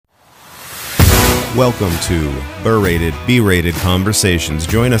Welcome to B-rated, B-rated Conversations.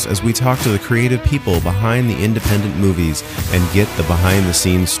 Join us as we talk to the creative people behind the independent movies and get the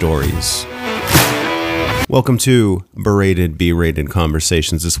behind-the-scenes stories. Welcome to B-rated, B-rated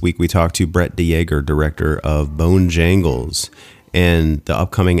Conversations. This week we talk to Brett DeJager, director of Bonejangles and the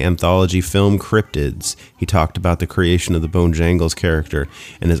upcoming anthology film Cryptids. He talked about the creation of the Bonejangles character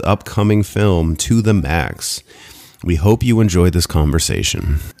and his upcoming film To the Max. We hope you enjoyed this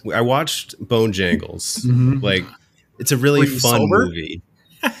conversation. I watched Bonejangles. Like, it's a really fun movie.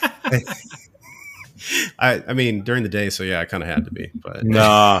 I mean, during the day, so yeah, I kind of had to be. But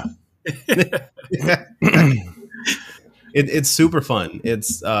nah, it's super fun.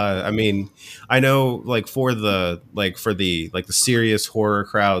 It's I mean, I know for the serious horror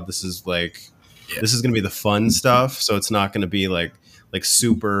crowd, this is gonna be the fun stuff. So it's not gonna be like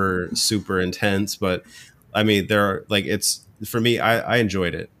super intense, but I mean, it's for me. I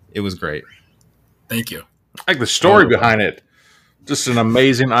enjoyed it. It was great. Thank you. I like the story behind it. Just an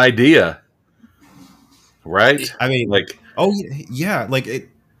amazing idea, right? I mean,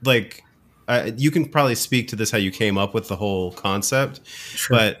 you can probably speak to this how you came up with the whole concept,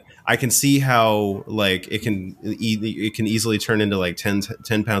 Sure. But I can see how it can easily turn into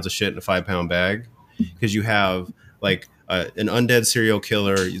 10 pounds of shit in a 5-pound bag, because you have an undead serial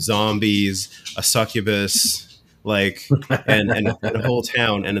killer, zombies, a succubus, and a whole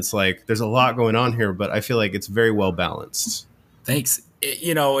town, and it's there's a lot going on here, but I feel like it's very well balanced. Thanks.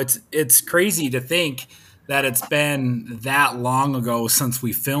 It's crazy to think that it's been that long ago since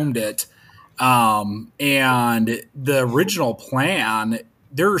we filmed it, and the original plan.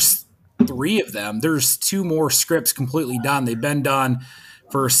 There's 3 of them. There's 2 more scripts completely done. They've been done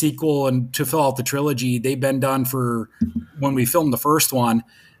for a sequel and to fill out the trilogy. They've been done for when we filmed the first one.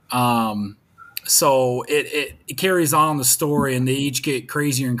 So it carries on the story, and they each get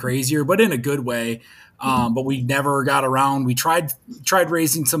crazier and crazier, but in a good way. But we never got around. We tried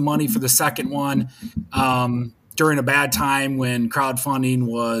raising some money for the second one during a bad time when crowdfunding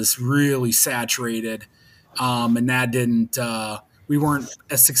was really saturated. And that didn't, we weren't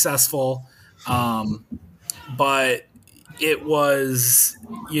as successful. But it was,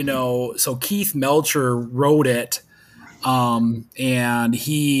 so Keith Melcher wrote it, and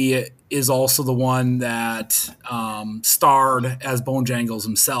he is also the one that starred as Bonejangles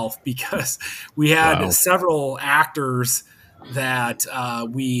himself, because we had several actors that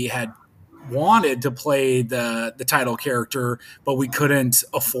we had wanted to play the title character, but we couldn't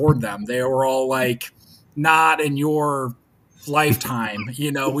afford them. They were all not in your lifetime.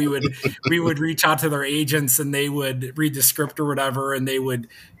 We would reach out to their agents, and they would read the script or whatever, and they would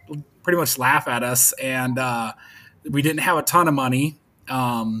pretty much laugh at us. And we didn't have a ton of money,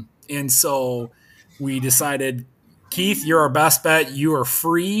 and so we decided, Keith, you're our best bet. You are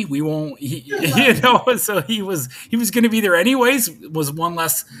free. We won't, So he was going to be there anyways. It was one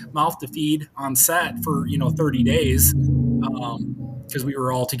less mouth to feed on set for 30 days, because we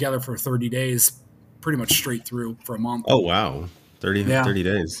were all together for 30 days. Pretty much straight through for a month. Oh wow, 30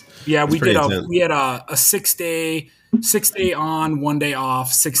 days. Yeah, we did. We had a 6-day on, 1 day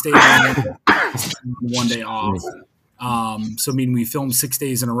off, 6 days on, 1 day off. So I mean, we filmed 6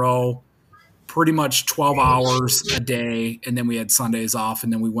 days in a row, pretty much 12 hours a day, and then we had Sundays off,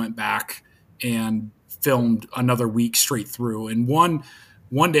 and then we went back and filmed another week straight through. And one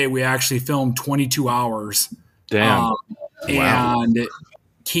day we actually filmed 22 hours. Damn. And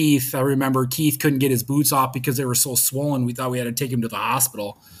Keith, I remember Keith couldn't get his boots off because they were so swollen. We thought we had to take him to the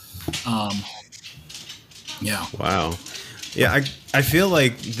hospital. Yeah. Wow. Yeah, I feel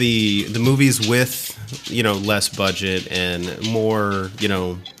like the movies with, less budget and more,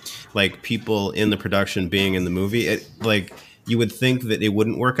 people in the production being in the movie, you would think that it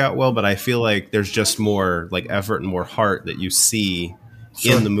wouldn't work out well, but I feel like there's just more effort and more heart that you see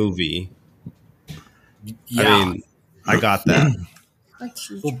in the movie. Yeah. I mean, I got that.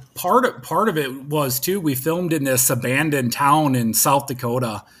 Well, part of it was too, we filmed in this abandoned town in South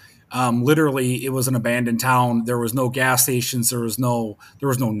Dakota. Literally, it was an abandoned town. There was no gas stations. There was no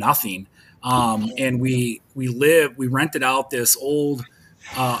nothing. And we rented out this old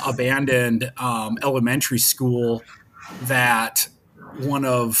abandoned elementary school that one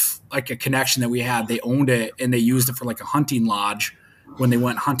of a connection that we had, they owned it, and they used it for a hunting lodge when they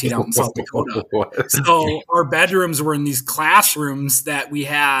went hunting out in South Dakota. So our bedrooms were in these classrooms that we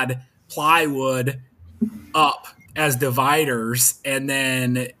had plywood up as dividers. And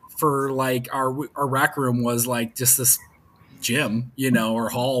then for our rec room was just this gym, or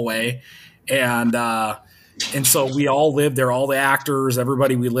hallway. And so we all lived there, all the actors,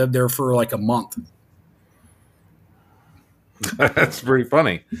 everybody, we lived there for a month. That's pretty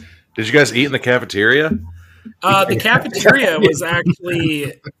funny. Did you guys eat in the cafeteria? The cafeteria was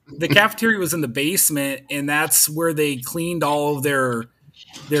actually the cafeteria was in the basement, and that's where they cleaned all of their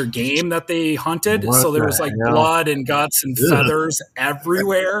game that they hunted. What So there the was like hell? blood and guts and feathers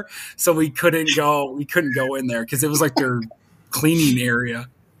everywhere. So we couldn't go in there because it was like their cleaning area.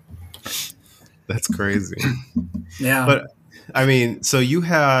 That's crazy. Yeah. But I mean, so you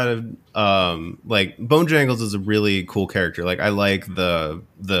had like Bonejangles is a really cool character. Like I like the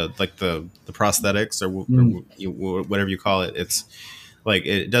prosthetics or whatever you call it. It's like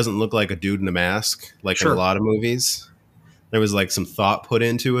it doesn't look like a dude in a mask like in a lot of movies. There was like some thought put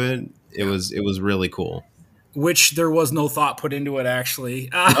into it. It was really cool. Which there was no thought put into it, actually.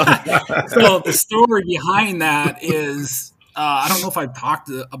 So the story behind that is, I don't know if I've talked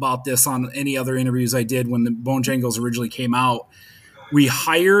about this on any other interviews I did when the Bonejangles originally came out. We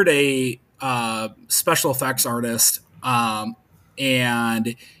hired a special effects artist,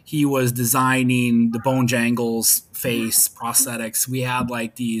 and he was designing the Bonejangles face prosthetics. We had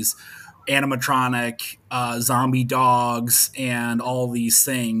like these animatronic zombie dogs and all these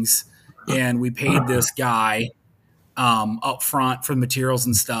things, and we paid this guy up front for the materials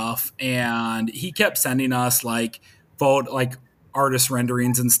and stuff, and he kept sending us like artist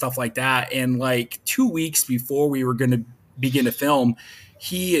renderings and stuff like that. And like 2 weeks before we were going to begin to film,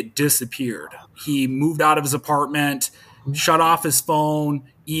 he disappeared. He moved out of his apartment, shut off his phone,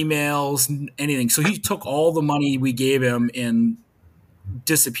 emails, anything. So he took all the money we gave him and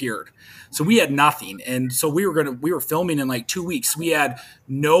disappeared. So we had nothing. And so we were filming in like 2 weeks. We had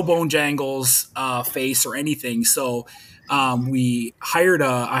no Bonejangles face or anything. So I hired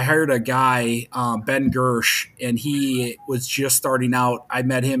a guy, Ben Gersh, and he was just starting out. I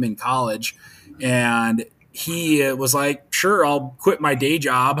met him in college, and he was like, sure, I'll quit my day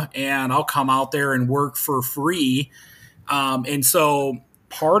job and I'll come out there and work for free. And so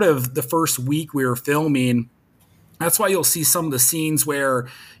part of the first week we were filming, that's why you'll see some of the scenes where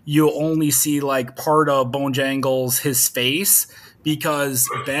you'll only see like part of Bonejangles, his face, because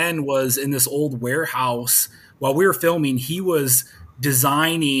Ben was in this old warehouse while we were filming. He was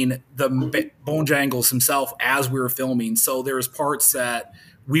designing the Bonejangles himself as we were filming. So there was parts that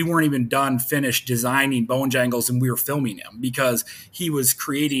we weren't even finished designing Bonejangles, and we were filming him because he was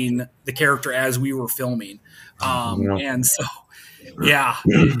creating the character as we were filming. And so, yeah,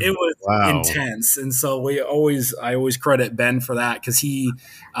 it was intense. And so I always credit Ben for that, because he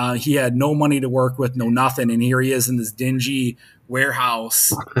had no money to work with, no nothing. And here he is in this dingy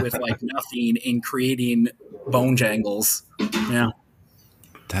warehouse with like nothing and creating Bonejangles. Yeah.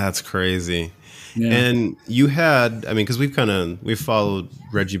 That's crazy. Yeah. And you had, I mean, because we've followed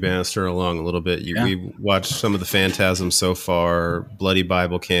Reggie Bannister along a little bit. We watched some of the Phantasms so far, Bloody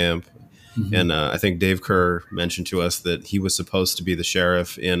Bible Camp. Mm-hmm. And I think Dave Kerr mentioned to us that he was supposed to be the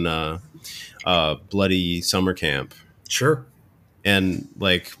sheriff in Bloody Summer Camp. Sure. And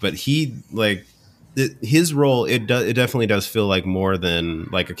but he his role, it definitely does feel like more than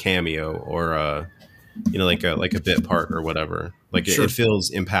like a cameo or like a bit part or whatever. Like sure. It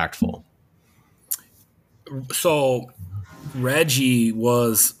feels impactful. So Reggie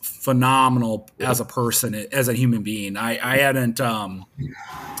was phenomenal as a person, as a human being. I hadn't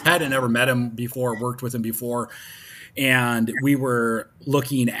ever met him before, worked with him before, and we were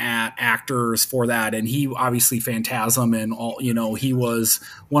looking at actors for that. And he obviously Phantasm and all, he was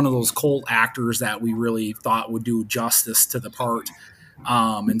one of those cult actors that we really thought would do justice to the part.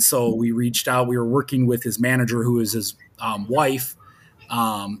 And so we reached out. We were working with his manager, who is his wife.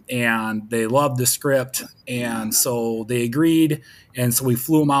 And they loved the script, and so they agreed. And so we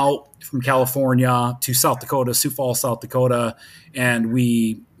flew him out from California to South Dakota, Sioux Falls, South Dakota, and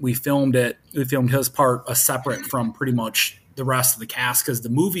we filmed it. We filmed his part separate from pretty much the rest of the cast, because the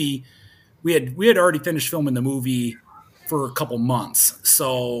movie we had already finished filming the movie for a couple months.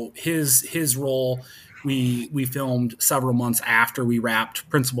 So his role we filmed several months after we wrapped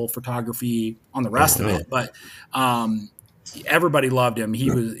principal photography on the rest of it, but. Everybody loved him.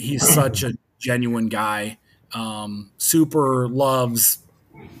 He's such a genuine guy. Super loves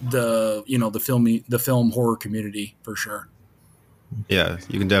the film horror community for sure. Yeah,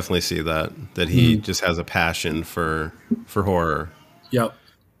 you can definitely see that he just has a passion for horror. Yep.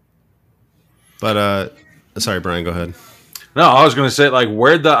 But sorry, Brian, go ahead. No, I was going to say, like,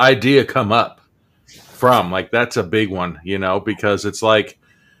 where'd the idea come up from? Like, that's a big one, because it's like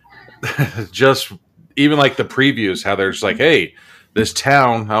just. Even like the previews, how they're just like, hey, this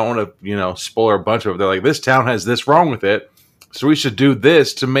town, I don't want to, spoil a bunch of it. They're like, this town has this wrong with it, so we should do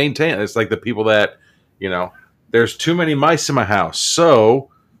this to maintain it. It's like the people that, there's too many mice in my house, so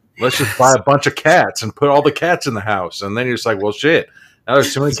let's just buy a bunch of cats and put all the cats in the house. And then you're just like, well, shit. Now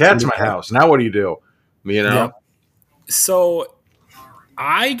there's too many cats in my house. Now what do? You know? Yep. So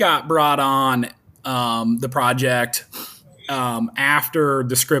I got brought on the project after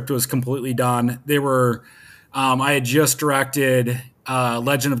the script was completely done. I had just directed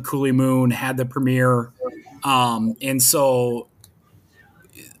Legend of Coolie Moon, had the premiere. And so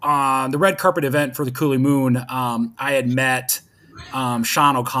on the red carpet event for the Coolie Moon, I had met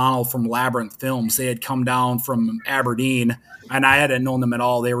Sean O'Connell from Labyrinth Films. They had come down from Aberdeen, and I hadn't known them at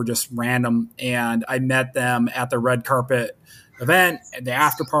all. They were just random. And I met them at the red carpet event at the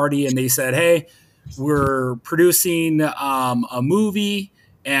after party, and they said, "Hey, we're producing a movie,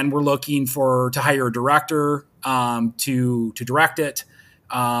 and we're looking to hire a director to direct it.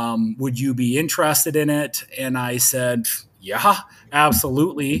 Would you be interested in it?" And I said, "Yeah,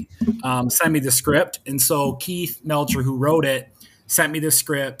 absolutely. Send me the script." And so Keith Melcher, who wrote it, sent me the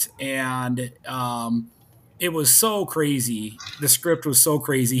script, and it was so crazy. The script was so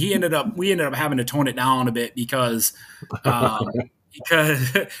crazy. We ended up having to tone it down a bit because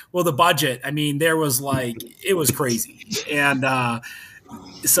the budget. I mean, it was crazy, and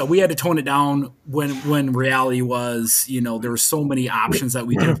so we had to tone it down when reality was, there were so many options that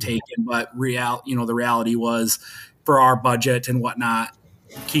we could have taken, but the reality was, for our budget and whatnot,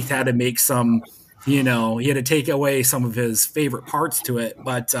 Keith had to make some, he had to take away some of his favorite parts to it.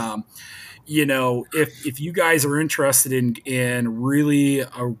 But, if you guys are interested in really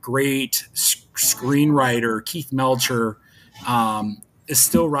a great screenwriter, Keith Melcher is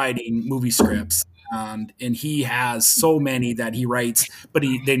still writing movie scripts. And he has so many that he writes, but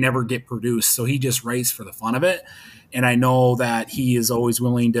they never get produced. So he just writes for the fun of it. And I know that he is always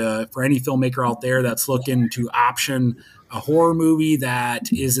willing to, for any filmmaker out there that's looking to option a horror movie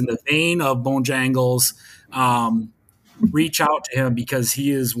that is in the vein of Bonejangles, reach out to him, because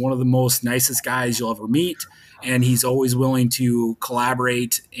he is one of the most nicest guys you'll ever meet. And he's always willing to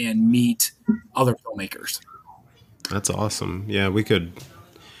collaborate and meet other filmmakers. That's awesome. Yeah, we could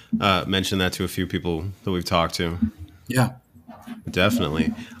mention that to a few people that we've talked to. Yeah,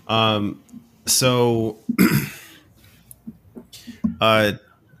 definitely. So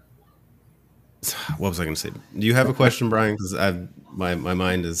what was I going to say? Do you have a question, Brian? Because my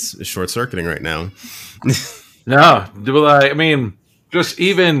mind is short circuiting right now. No, I mean, just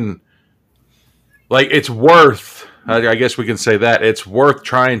even like, it's worth. I guess we can say that it's worth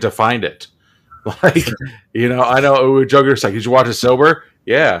trying to find it. Like, I know Joker's like, did you watch it sober?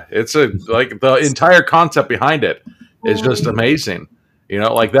 Yeah, it's the entire concept behind it is just amazing.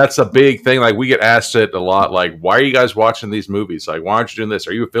 Like, that's a big thing. Like, we get asked it a lot. Like, why are you guys watching these movies? Like, why aren't you doing this?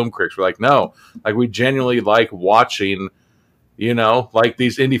 Are you a film critic? We're like, no. Like, we genuinely like watching, like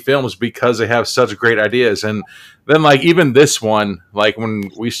these indie films because they have such great ideas. And then, like, even this one, like,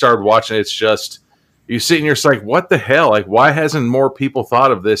 when we started watching it, it's just, you sit and you're just like, what the hell? Like, why hasn't more people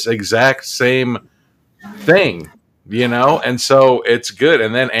thought of this exact same thing? And so it's good.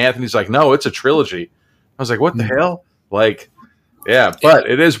 And then Anthony's like, no, it's a trilogy. I was like, what the hell? Like, yeah, but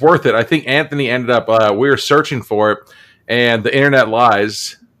it is worth it. I think Anthony ended up, we were searching for it, and the internet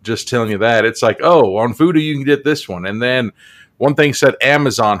lies, just telling you that. It's like, oh, on Vudu you can get this one. And then one thing said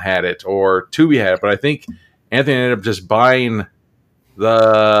Amazon had it or Tubi had it, but I think Anthony ended up just buying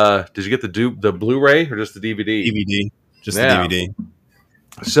did you get the Blu-ray or just the DVD? DVD. Just the DVD.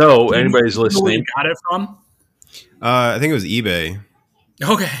 So anybody's listening. Where you got it from? I think it was eBay.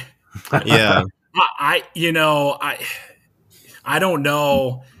 Okay. Yeah. I don't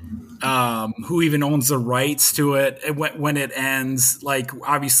know who even owns the rights to it when it ends. Like,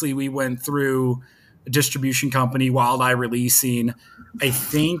 obviously, we went through a distribution company, Wild Eye Releasing. I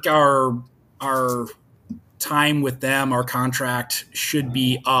think our time with them, our contract should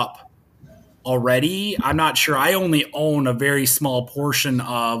be up already. I'm not sure. I only own a very small portion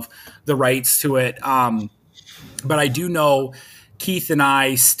of the rights to it. But I do know Keith and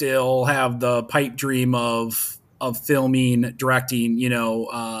I still have the pipe dream of filming, directing,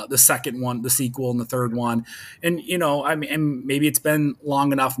 the second one, the sequel, and the third one. And, I mean, maybe it's been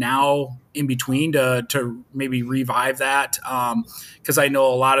long enough now in between to maybe revive that. Cause I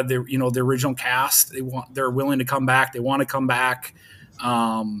know a lot of the original cast, they're willing to come back. They want to come back.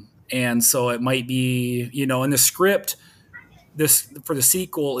 And so it might be, in the script, for the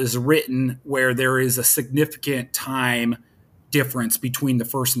sequel is written where there is a significant time difference between the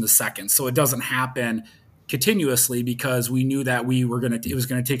first and the second. So it doesn't happen continuously, because we knew that it was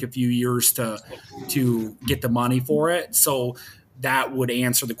going to take a few years to get the money for it. So that would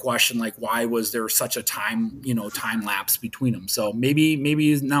answer the question, like, why was there such a time lapse between them? So maybe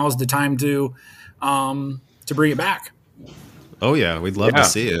now is the time to bring it back. Oh yeah, we'd love to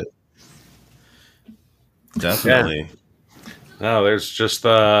see it. Definitely. Yeah. No, there's just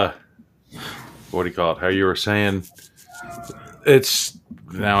what do you call it? How you were saying it's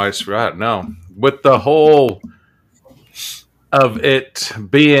now I forgot. No, with the whole of it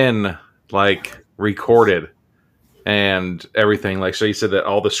being like recorded and everything. Like, so you said that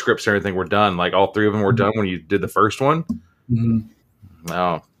all the scripts and everything were done. Like, all three of them were done when you did the first one.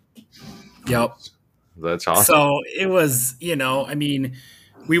 Oh, Yep. that's awesome. So it was, I mean,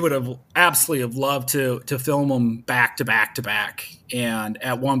 we would have absolutely have loved to film them back to back to back. And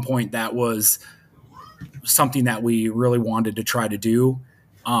at one point that was something that we really wanted to try to do.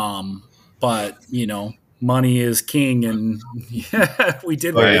 But, money is king, and we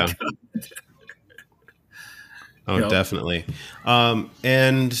did what we could. Oh, definitely.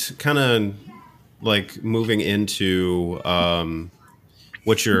 And kind of like moving into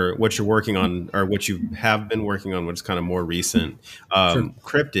what you're working on, or what you have been working on, which is kind of more recent.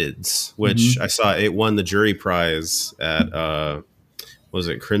 Cryptids, which I saw it won the jury prize at was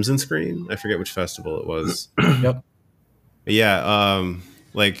it Crimson Screen? I forget which festival it was. Yep. Yeah,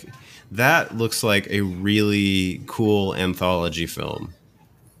 like that looks like a really cool anthology film,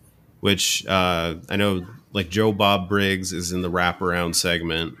 which I know like Joe Bob Briggs is in the wraparound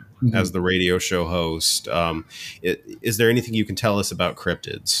segment as the radio show host. Is there anything you can tell us about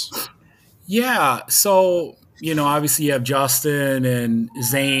Cryptids? Yeah. So, obviously you have Justin and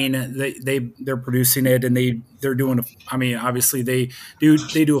Zane. They're producing it, and they're doing. Obviously they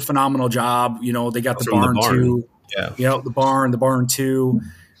do a phenomenal job. They got the barn too. Yeah. The barn too.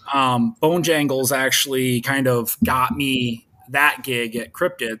 Bonejangles actually kind of got me that gig at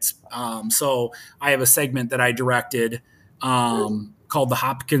Cryptids. So I have a segment that I directed called the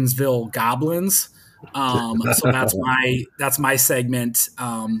Hopkinsville Goblins. So that's my segment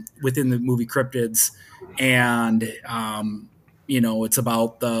within the movie Cryptids, and it's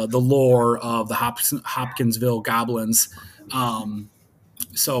about the lore of the Hopkinsville Goblins.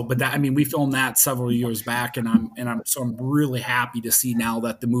 We filmed that several years back, and I'm really happy to see now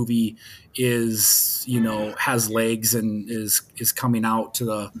that the movie is has legs and is coming out to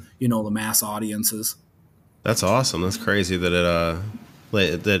the the mass audiences. That's awesome. That's crazy that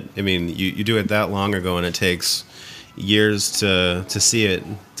you do it that long ago, and it takes years to see it.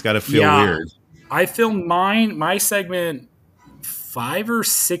 It's got to feel weird. I filmed my segment 5 or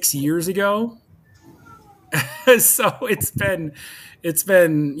 6 years ago. So it's been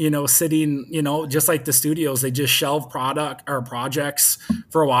sitting, just like the studios, they just shelve projects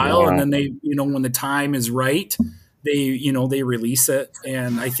for a while, and then they, when the time is right, they release it.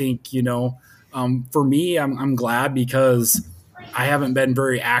 And I think, for me, I'm glad, because I haven't been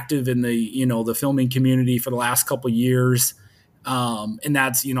very active in the, the filming community for the last couple of years. And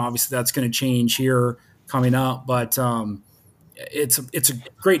that's, obviously that's going to change here coming up, but it's a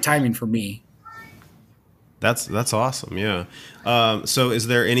great timing for me. That's awesome. Yeah. So is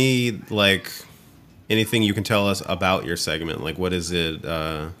there anything you can tell us about your segment? Like, what is it?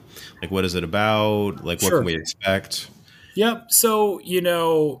 What is it about? Like, what can we expect? Yep. So,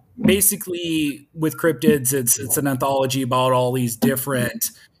 basically with Cryptids, it's an anthology about all these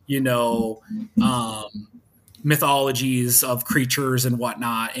different, mythologies of creatures and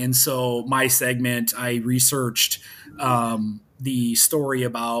whatnot. And so my segment, I researched the story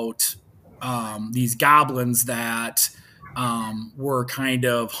about these goblins that were kind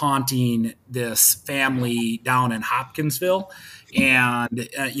of haunting this family down in Hopkinsville. And,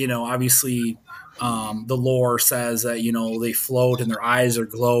 obviously the lore says that, they float and their eyes are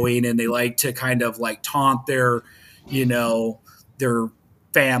glowing, and they like to kind of like taunt their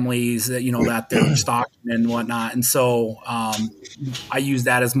families that, that they're stalking and whatnot. And so I use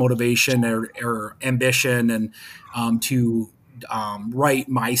that as motivation or ambition, and to write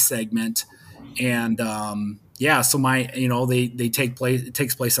my segment. And so my it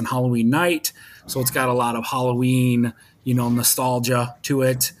takes place on Halloween night, so it's got a lot of Halloween nostalgia to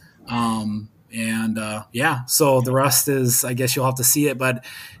it. So the rest is, I guess you'll have to see it, but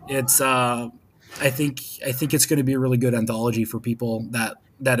it's I think it's going to be a really good anthology for people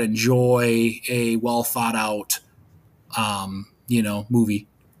that enjoy a well thought out movie.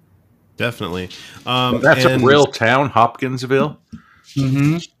 Definitely. That's a real town, Hopkinsville.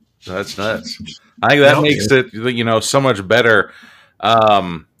 Mm-hmm. That's nuts. I think that makes it, so much better.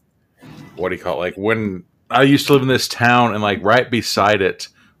 What do you call it? Like, when I used to live in this town, and like right beside it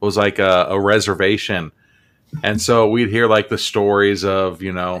was like a reservation. And so we'd hear like the stories of,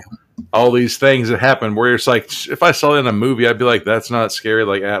 all these things that happen, where it's like, if I saw it in a movie, I'd be like, that's not scary,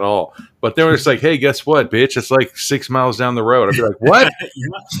 like, at all. But then it's like, hey, guess what, bitch? It's like 6 miles down the road. I'd be like, what?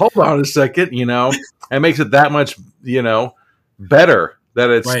 Hold on a second, It makes it that much, better that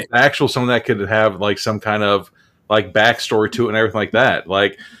it's actual someone that could have like some kind of like backstory to it and everything like that.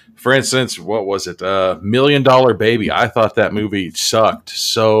 Like, for instance, what was it? $1 Million Baby. I thought that movie sucked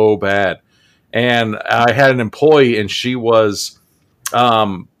so bad. And I had an employee, and she was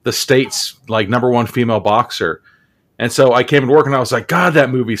the state's like #1 female boxer. And so I came to work, and I was like, God, that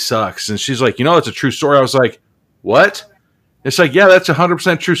movie sucks. And she's like, it's a true story. I was like, what? It's like, yeah, that's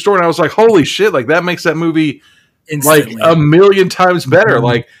 100% true story. And I was like, holy shit, like that makes that movie instantly, like 1,000,000 times better. Mm-hmm.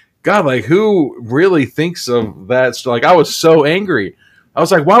 Like, God, like who really thinks of that? Like, I was so angry. I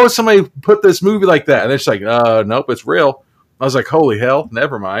was like, why would somebody put this movie like that? And they're just like, nope, it's real. I was like, holy hell,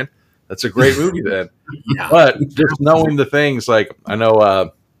 never mind. That's a great movie then. Yeah. But just knowing the things, like, I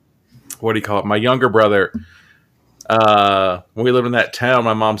know, what do you call it? My younger brother, when we lived in that town,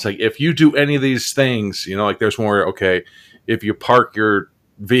 my mom's like, if you do any of these things, like there's one where, okay, if you park your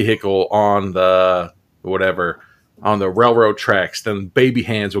vehicle on the on the railroad tracks, then baby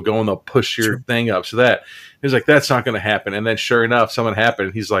hands will go and they'll push your thing up. So that he's like, that's not going to happen. And then sure enough, something happened.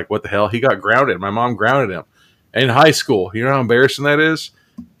 And he's like, what the hell? He got grounded. My mom grounded him in high school. You know how embarrassing that is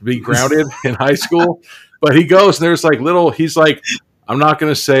to be grounded in high school? But he goes and there's like he's like, I'm not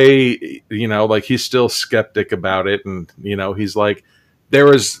going to say, like he's still skeptic about it. And, he's like, there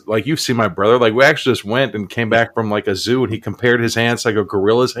was like, you've seen my brother, like we actually just went and came back from like a zoo and he compared his hands to like a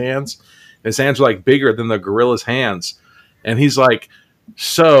gorilla's hands. His hands were like bigger than the gorilla's hands. And he's like,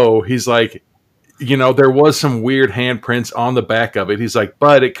 there was some weird handprints on the back of it. He's like,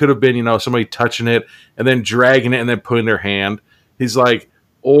 but it could have been, somebody touching it and then dragging it and then putting their hand. He's like,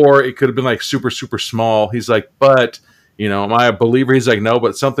 or it could have been like super, super small. He's like, but, am I a believer? He's like, no,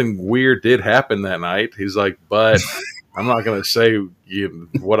 but something weird did happen that night. He's like, but I'm not going to say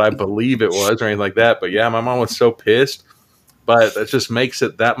what I believe it was or anything like that. But yeah, my mom was so pissed, but that just makes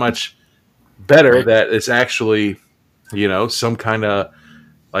it that much better that it's actually, some kind of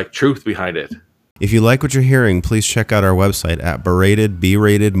like truth behind it. If you like what you're hearing, please check out our website at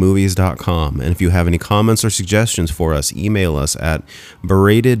beratedbratedmovies.com. And if you have any comments or suggestions for us, email us at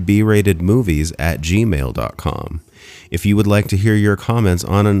beratedbratedmovies@gmail.com. If you would like to hear your comments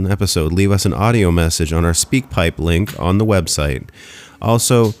on an episode, leave us an audio message on our SpeakPipe link on the website.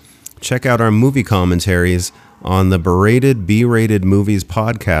 Also, check out our movie commentaries on the Berated B-Rated Movies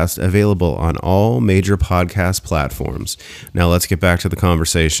podcast, available on all major podcast platforms. Now let's get back to the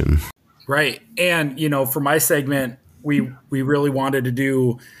conversation. Right. And, for my segment, we really wanted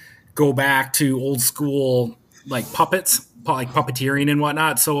to go back to old school, like puppets, like puppeteering and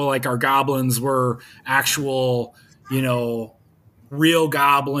whatnot. So like our goblins were actual, real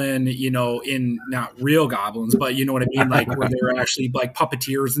goblin, in not real goblins, but you know what I mean? Like where they were actually like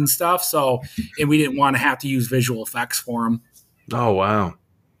puppeteers and stuff. So, and we didn't want to have to use visual effects for them. Oh, wow.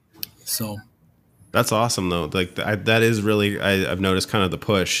 So that's awesome though. Like that is really, I've noticed kind of the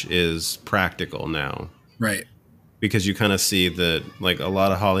push is practical now. Right. Because you kind of see that like a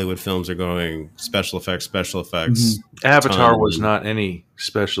lot of Hollywood films are going special effects. Mm-hmm. Avatar was not any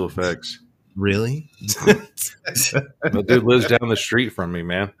special effects. Really? The dude lives down the street from me,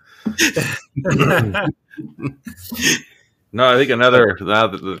 man. No, I think another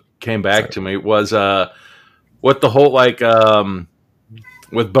that came back to me was what the whole like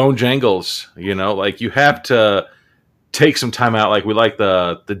with Bonejangles, like you have to take some time out. Like we like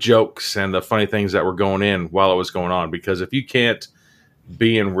the jokes and the funny things that were going in while it was going on, because if you can't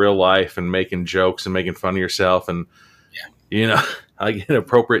be in real life and making jokes and making fun of yourself and like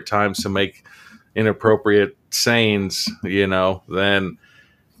inappropriate times to make inappropriate sayings, then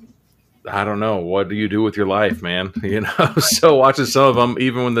I don't know, what do you do with your life, man? So watching some of them,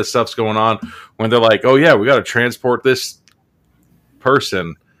 even when this stuff's going on, when they're like, oh yeah, we got to transport this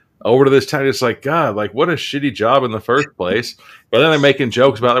person over to this town, it's like, God, like what a shitty job in the first place. But then they're making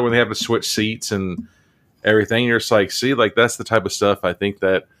jokes about it when they have to switch seats and everything. You're just like, see, like that's the type of stuff I think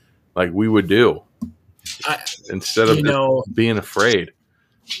that like we would do instead of being afraid.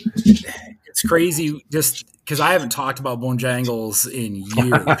 It's crazy just because I haven't talked about Bonejangles in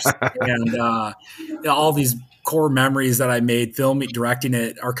years. And all these core memories that I made directing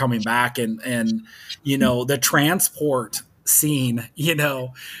it are coming back. And the transport scene,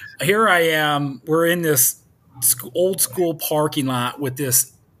 here I am, we're in this old school parking lot with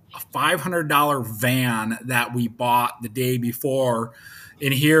this $500 van that we bought the day before.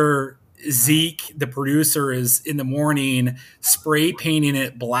 And here Zeke, the producer, is in the morning spray painting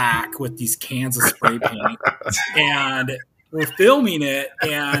it black with these cans of spray paint. And we're filming it.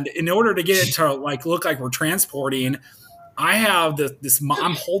 And in order to get it to like look like we're transporting, I have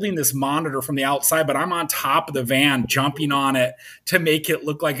I'm holding this monitor from the outside, but I'm on top of the van, jumping on it to make it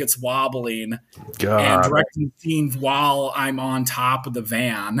look like it's wobbling, and directing scenes while I'm on top of the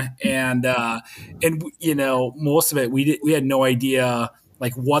van. And most of it we had no idea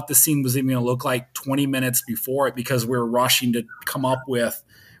like what the scene was even going to look like 20 minutes before it, because we were rushing to come up with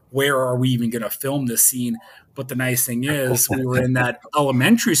where are we even going to film this scene. But the nice thing is we were in that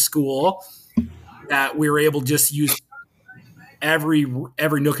elementary school that we were able to just use every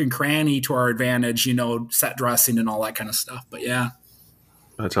nook and cranny to our advantage, set dressing and all that kind of stuff. But yeah.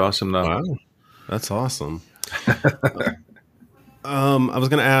 That's awesome though. Wow. That's awesome. I was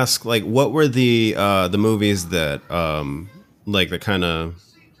going to ask, like, what were the movies that that kind of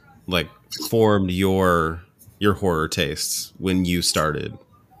like formed your horror tastes when you started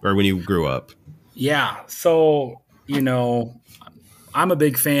or when you grew up? Yeah. So, I'm a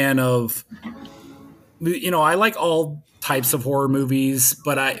big fan of, I like all types of horror movies,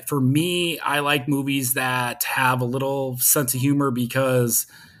 but for me, I like movies that have a little sense of humor because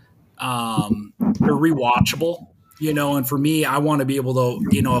they're rewatchable, and for me, I want to be able to,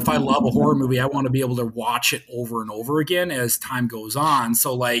 if I love a horror movie, I want to be able to watch it over and over again as time goes on.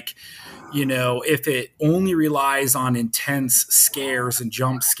 So like, if it only relies on intense scares and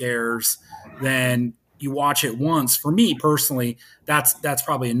jump scares, then you watch it once. For me personally, that's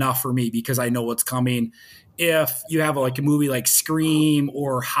probably enough for me because I know what's coming. If you have like a movie like Scream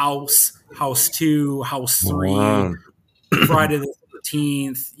or House 2, House 3, Friday the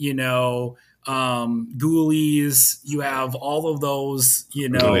 13th, Ghoulies, you have all of those,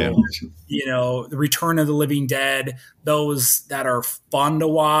 the Return of the Living Dead, those that are fun to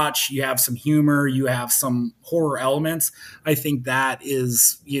watch. You have some humor, you have some horror elements. I think that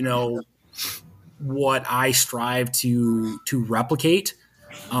is, what I strive to replicate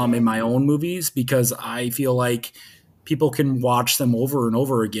in my own movies, because I feel like people can watch them over and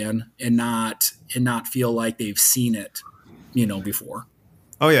over again and not feel like they've seen it, before.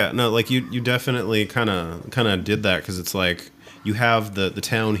 Oh yeah, no, like you definitely kind of did that, because it's like you have the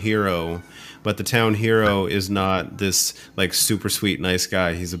town hero, but the town hero is not this like super sweet nice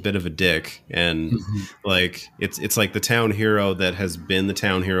guy. He's a bit of a dick, and like it's like the town hero that has been the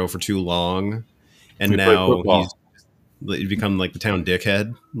town hero for too long, and now he's become like the town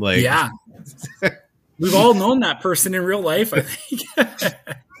dickhead. Like, yeah, we've all known that person in real life, I think.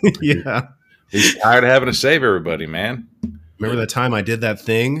 Yeah, he's tired of having to save everybody, man. Remember that time I did that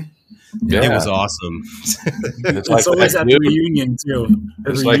thing? Yeah. It was awesome. It's like always at the reunion too.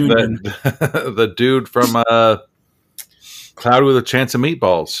 It's like the dude from Cloud with a Chance of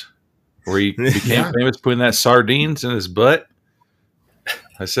Meatballs, where he became famous putting that sardines in his butt.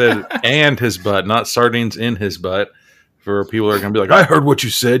 I said, and his butt, not sardines in his butt. For people that are going to be like, I heard what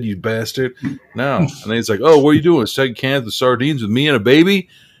you said, you bastard. No. And then he's like, oh, what are you doing? Second cans of sardines with me and a baby?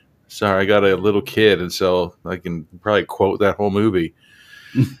 Sorry, I got a little kid, and so I can probably quote that whole movie.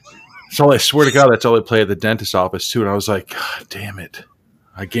 So I swear to God, that's all they play at the dentist's office, too. And I was like, God damn it.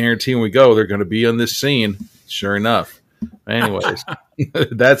 I guarantee when we go, they're going to be on this scene. Sure enough. Anyways,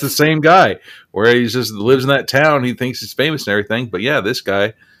 that's the same guy where he just lives in that town. He thinks he's famous and everything. But yeah, this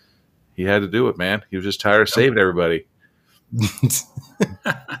guy, he had to do it, man. He was just tired of saving everybody.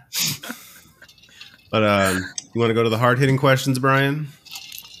 But you want to go to the hard-hitting questions, Brian?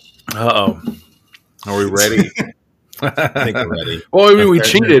 Uh-oh. Are we ready? I think we're ready. Well, I mean, we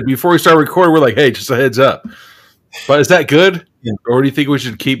cheated before we started recording. We're like, hey, just a heads up. But is that good? Yeah. Or do you think we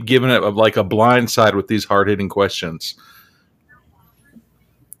should keep giving it like a blind side with these hard-hitting questions?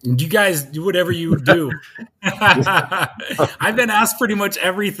 You guys do whatever you do. I've been asked pretty much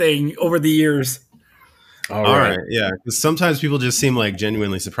everything over the years. All right. Yeah. Because sometimes people just seem like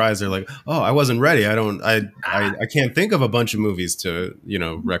genuinely surprised. They're like, "Oh, I wasn't ready. I can't think of a bunch of movies to,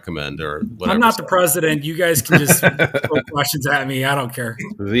 recommend or whatever." I'm not the president. You guys can just throw questions at me. I don't care.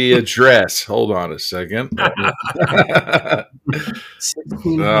 The address. Hold on a second.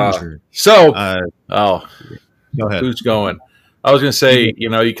 1600. Go ahead. Who's going? I was going to say, you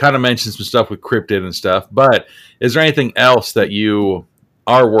kind of mentioned some stuff with Cryptid and stuff, but is there anything else that you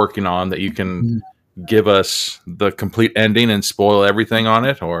are working on that you can give us the complete ending and spoil everything on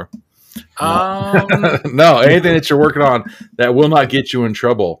it, or no, anything that you're working on that will not get you in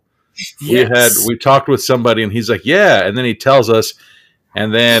trouble? Yes. We talked with somebody and he's like, yeah, and then he tells us,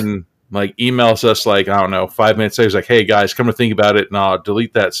 and then like emails us like, I don't know, 5 minutes later, he's like, hey guys, come to think about it, no,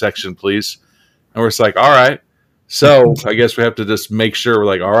 delete that section please. And we're just like, all right, so I guess we have to just make sure. We're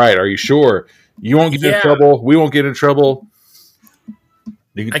like, all right, are you sure you won't get in trouble? We won't get in trouble.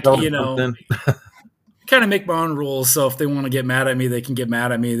 You can tell something. kind of make my own rules. So if they want to get mad at me, they can get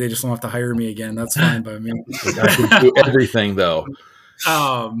mad at me. They just don't have to hire me again. That's fine by me. I can do everything though.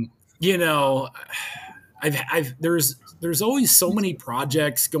 You know, there's always so many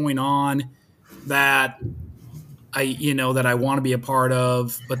projects going on that I want to be a part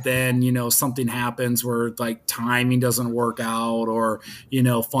of, but then, something happens where like timing doesn't work out or,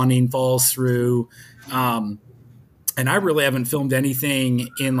 funding falls through. And I really haven't filmed anything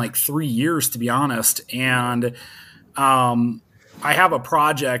in like 3 years, to be honest. And I have a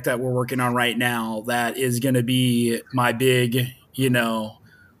project that we're working on right now that is going to be my big,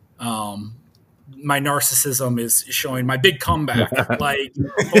 my narcissism is showing my big comeback. Like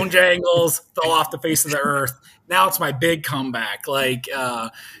Bonejangles fell off the face of the earth. Now it's my big comeback. Like,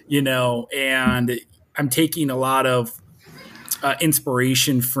 and I'm taking a lot of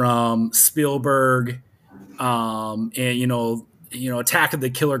inspiration from Spielberg, and Attack of the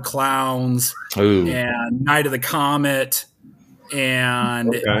Killer Clowns. Ooh. And Night of the Comet,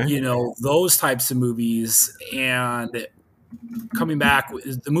 and those types of movies. And coming back,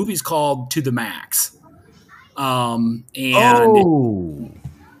 the movie's called To the Max.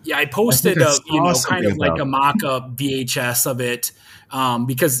 Yeah, I posted kind of like a mock-up VHS of it,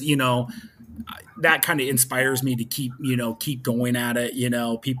 because that kind of inspires me to keep going at it.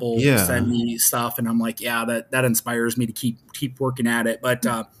 People send me stuff, and I'm like, yeah, that inspires me to keep working at it. But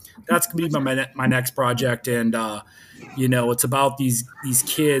that's gonna be my next project, and it's about these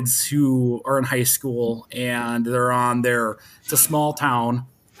kids who are in high school, and they're on it's a small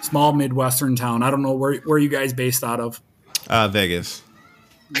Midwestern town. I don't know where you guys based out of. Vegas.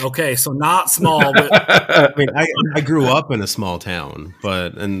 Okay, so not small, but I mean, I grew up in a small town,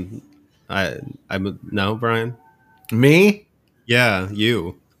 no, Brian. Me? Yeah,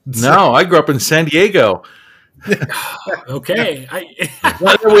 you. No, I grew up in San Diego. Okay,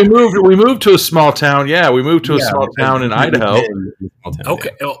 we moved to a small town. Yeah, we moved to a small town in Idaho.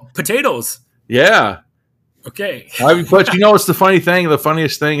 Okay, potatoes. Yeah. Okay. But what's the funny thing? The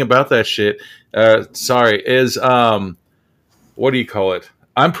funniest thing about that shit, is what do you call it?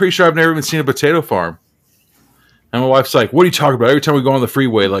 I'm pretty sure I've never even seen a potato farm. And my wife's like, "What are you talking about?" Every time we go on the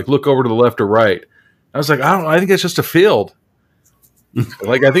freeway, like, look over to the left or right. I was like, I don't know. I think it's just a field.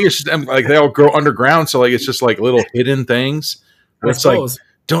 Like, I think it's just like they all grow underground, so like it's just like little hidden things. It's like,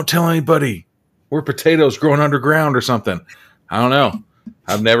 don't tell anybody we're potatoes growing underground or something. I don't know.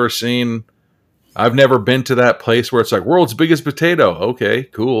 I've never been to that place where it's like world's biggest potato. Okay,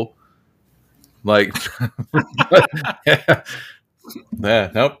 cool. Like,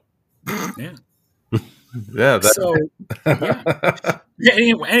 yeah, nope. Yeah. Yeah.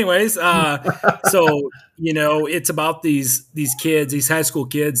 Anyways, it's about these kids, these high school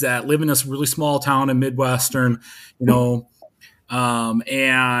kids that live in this really small town in Midwestern, and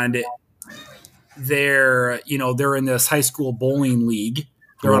they're in this high school bowling league.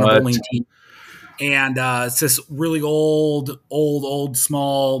 They're on a bowling team, and it's this really old,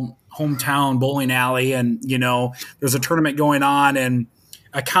 small hometown bowling alley, and there's a tournament going on, and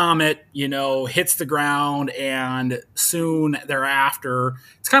a comet, hits the ground, and soon thereafter,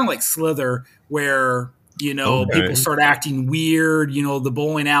 it's kind of like Slither, where, people start acting weird. The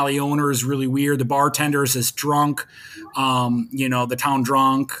bowling alley owner is really weird. The bartender is drunk, the town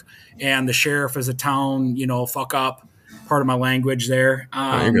drunk, and the sheriff is a town, fuck up, part of my language there.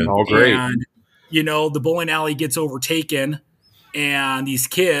 All great. And, the bowling alley gets overtaken, and these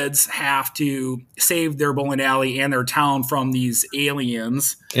kids have to save their bowling alley and their town from these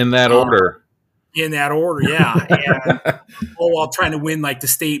aliens. In that order. Yeah. And while trying to win like the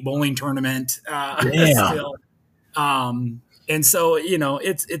state bowling tournament. Still. And so,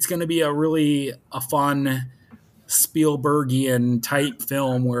 it's going to be a fun Spielbergian type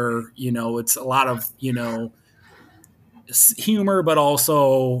film where, it's a lot of, humor, but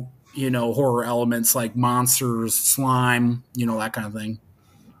also horror elements like monsters, slime, that kind of thing.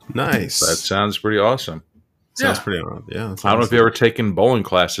 Nice. That sounds pretty awesome. Sounds pretty awesome. Yeah. I don't know if you ever taken bowling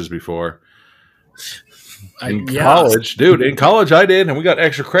classes before. In college I did, and we got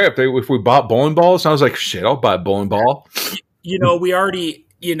extra credit if we bought bowling balls. I was like, shit, I'll buy a bowling ball. We already,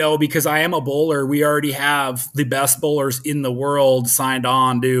 because I am a bowler, we already have the best bowlers in the world signed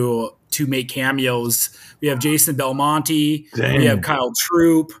on to make cameos. We have Jason Belmonte. Dang. We have Kyle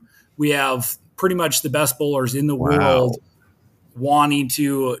Troop. We have pretty much the best bowlers in the world wanting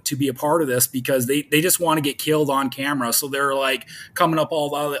to be a part of this because they just want to get killed on camera. So they're like coming up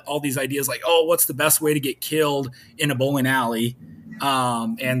all these ideas like, oh, what's the best way to get killed in a bowling alley?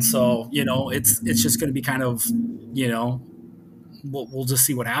 And so, it's just going to be kind of, we'll just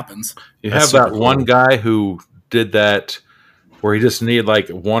see what happens. You have that one guy who did that where he just needed like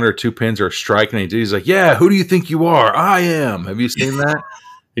 1 or 2 pins or a strike, and he's like, "Yeah, who do you think you are? I am." Have you seen that?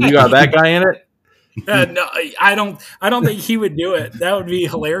 You got that guy in it? No, I don't think he would do it. That would be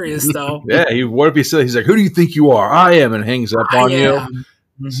hilarious, though. Yeah, what if he said, he's like, "Who do you think you are? I am," and hangs up on you.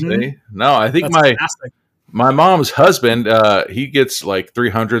 Mm-hmm. See? No, I think my mom's husband, he gets like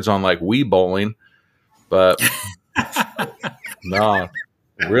 300s on like Wii bowling, but no,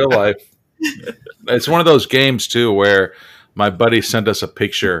 real life. It's one of those games too where my buddy sent us a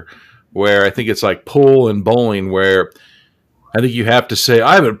picture where I think it's like pool and bowling, where I think you have to say,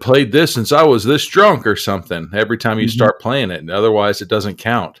 "I haven't played this since I was this drunk," or something every time you start playing it. Otherwise, it doesn't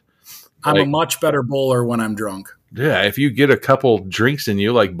count. I'm a much better bowler when I'm drunk. Yeah, if you get a couple drinks in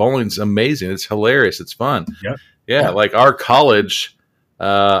you, like bowling's amazing. It's hilarious. It's fun. Yep. Yeah, like our college,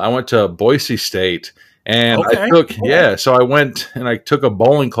 I went to Boise State, and so I went and I took a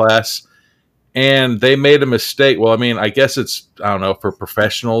bowling class, and they made a mistake. Well, I mean, I guess it's, I don't know, for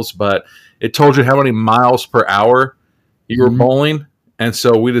professionals, but it told you how many miles per hour you were bowling. And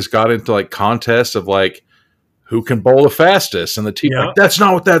so we just got into like contests of like, who can bowl the fastest? And the team, like, that's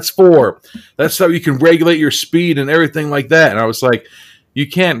not what that's for. That's how you can regulate your speed and everything like that. And I was like, you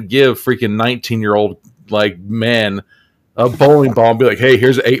can't give freaking 19-year-old like men a bowling ball and be like, "Hey,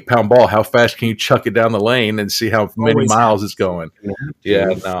 here's an 8-pound ball. How fast can you chuck it down the lane and see how many miles it's going?"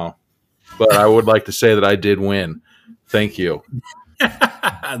 Yeah, no. But I would like to say that I did win. Thank you.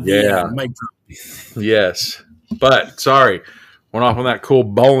 Yes. But sorry, went off on that cool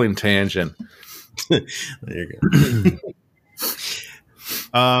bowling tangent. There you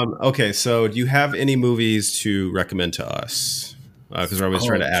go. Okay, so do you have any movies to recommend to us? Because we're always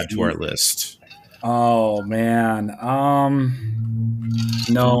trying to add to our list. Oh man,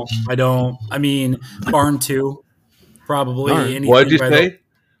 no, I don't. I mean, Barn 2, probably. What did you say?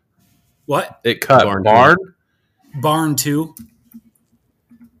 What? It cut. Barn 2.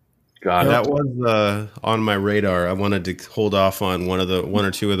 God, that was on my radar. I wanted to hold off on one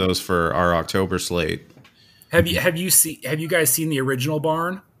or two of those for our October slate. Have you guys seen the original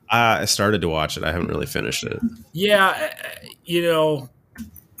Barn? I started to watch it. I haven't really finished it. Yeah,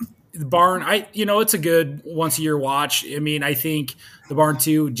 the Barn, it's a good once a year watch. I mean, I think the Barn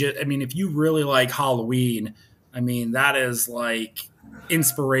 2, if you really like Halloween, I mean, that is like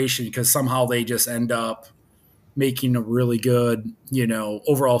inspiration, because somehow they just end up making a really good,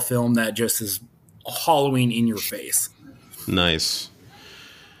 overall film that just is Halloween in your face. Nice.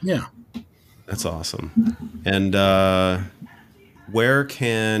 Yeah. That's awesome. And where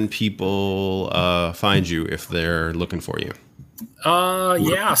can people find you if they're looking for you?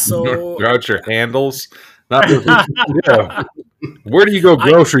 So throw out your handles. Where do you go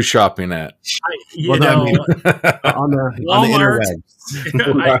grocery shopping at? On the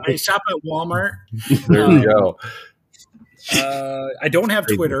interwebs. I shop at Walmart. There we go. I don't have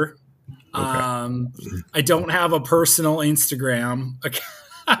Twitter. I don't have a personal Instagram account.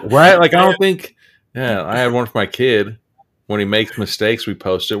 Right? Like, I don't think. Yeah, I had one for my kid. When he makes mistakes, we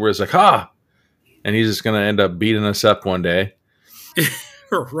post it where it's like, and he's just going to end up beating us up one day.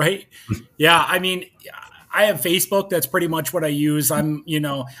 Right? Yeah, I mean, I have Facebook. That's pretty much what I use. I'm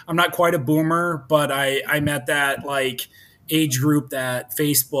not quite a boomer, but I'm at that like age group that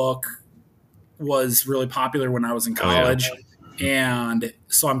Facebook was really popular when I was in college. And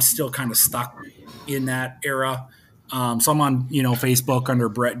so I'm still kind of stuck in that era. So I'm on, Facebook under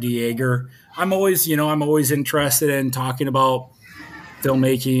Brett DeJager. I'm always interested in talking about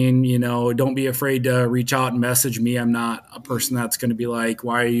filmmaking. Don't be afraid to reach out and message me. I'm not a person that's going to be like,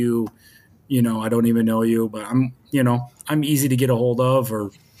 why are you, I don't even know you, but I'm easy to get a hold of.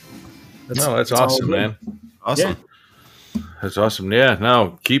 That's awesome, man. Awesome. Yeah. That's awesome. Yeah,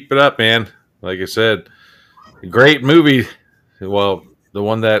 no, keep it up, man. Like I said, great movie. Well, the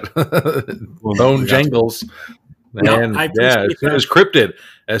one that Bonejangles. And it's Cryptid.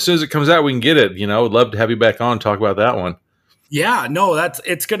 As soon as it comes out, we can get it. Would love to have you back on and talk about that one. Yeah, no,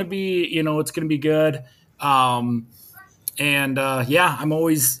 it's gonna be, it's gonna be good. I'm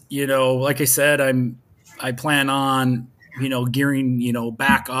always, like I said, I plan on, gearing,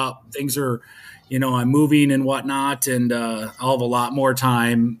 back up. Things are, I'm moving and whatnot, and I'll have a lot more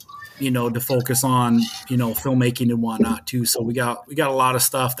time, to focus on, filmmaking and whatnot too. So we got a lot of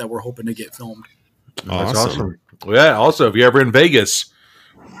stuff that we're hoping to get filmed. That's awesome. Yeah. Also, if you're ever in Vegas,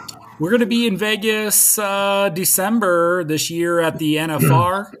 we're going to be in Vegas December this year at the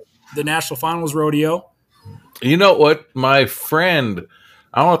NFR, the National Finals Rodeo. You know what? My friend,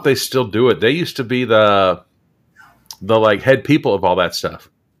 I don't know if they still do it. They used to be the like head people of all that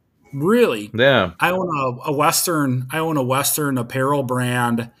stuff. Really? Yeah. I own a Western apparel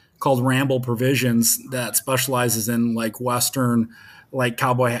brand called Ramble Provisions that specializes in like Western, like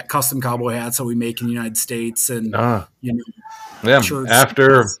custom cowboy hats that we make in the United States, and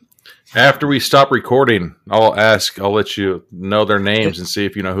shirts. After we stop recording, I'll let you know their names and see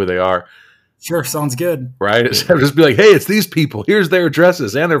if you know who they are. Sure, sounds good. Right? Just be like, hey, it's these people. Here's their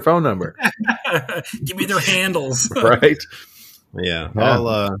addresses and their phone number. Give me their handles. Right? Yeah.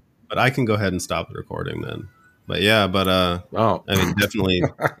 But I can go ahead and stop the recording then. But yeah, I mean, definitely.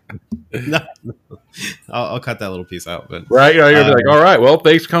 No, I'll cut that little piece out. But right, you're gonna be like, all right, well,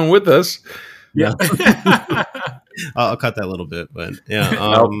 thanks for coming with us. Yeah, I'll cut that little bit, but yeah,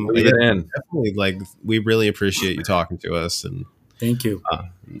 definitely. Like, we really appreciate you talking to us, and thank you.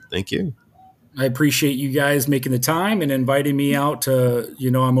 Thank you. I appreciate you guys making the time and inviting me out to,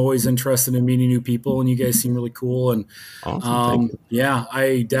 I'm always interested in meeting new people, and you guys seem really cool. And awesome. yeah,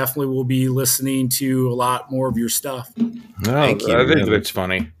 I definitely will be listening to a lot more of your stuff. Thank you. I think that's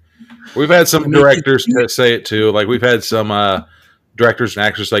funny. We've had some directors say it too. Like, we've had some directors and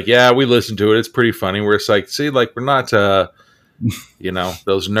actors like, yeah, we listen to it. It's pretty funny. Where it's like, see, like, we're not, those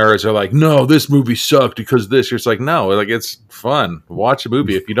nerds are like, no, this movie sucked because this. You're just like, no, like, it's fun. Watch a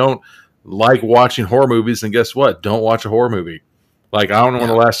movie. If you don't like watching horror movies, then guess what? Don't watch a horror movie. Like, I don't know when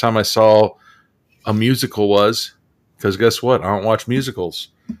the last time I saw a musical was, because guess what? I don't watch musicals.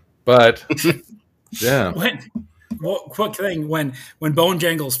 But yeah. Quick thing, when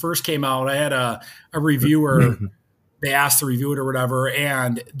Bonejangles first came out, I had a reviewer. They asked to review it or whatever,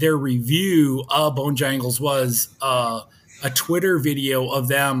 and their review of Bonejangles was a Twitter video of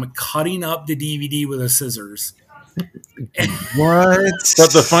them cutting up the DVD with a scissors. What?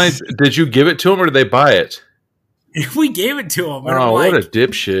 But the funny, did you give it to them or did they buy it? We gave it to them. Oh, what a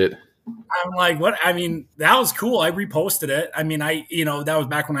dipshit. I'm like, what? I mean, that was cool. I reposted it. I mean, that was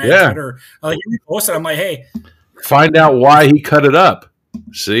back when I had Twitter. I reposted. I'm like, hey, find out why he cut it up.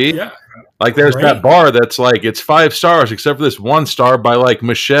 See? Yeah. Like, there's that bar that's like, it's 5 stars except for this 1 star by like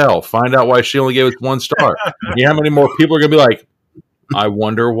Michelle. Find out why she only gave it 1 star. You know how many more people are going to be like, I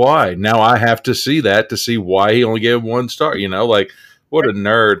wonder why. Now I have to see that to see why he only gave 1 star. Like, what a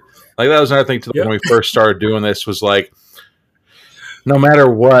nerd. Like, that was another thing too, when we first started doing this was like, no matter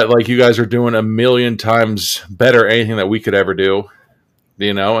what, like, you guys are doing a million times better anything that we could ever do,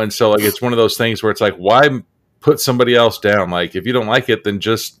 And so, like, it's one of those things where it's like, why put somebody else down? Like, if you don't like it, then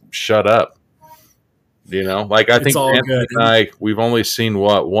just shut up. Like, I think Anthony and I, we've only seen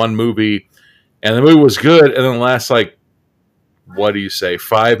one movie, and the movie was good, and then the last, like, what do you say,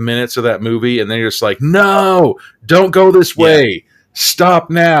 5 minutes of that movie, and then you're just like, no, don't go this way. Stop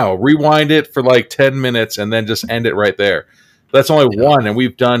now. Rewind it for like 10 minutes, and then just end it right there. That's only one, and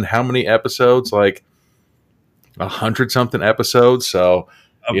we've done how many episodes? Like 100-something episodes. So,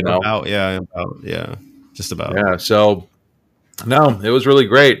 just about. Yeah. So, no, it was really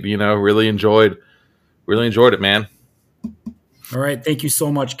great. Really enjoyed it, man. All right. Thank you so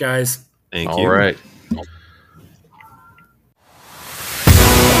much, guys. Thank you. All right.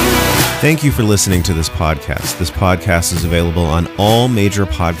 Thank you for listening to this podcast. This podcast is available on all major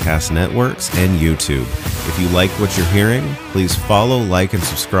podcast networks and YouTube. If you like what you're hearing, please follow, like, and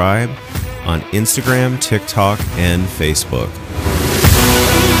subscribe on Instagram, TikTok, and Facebook.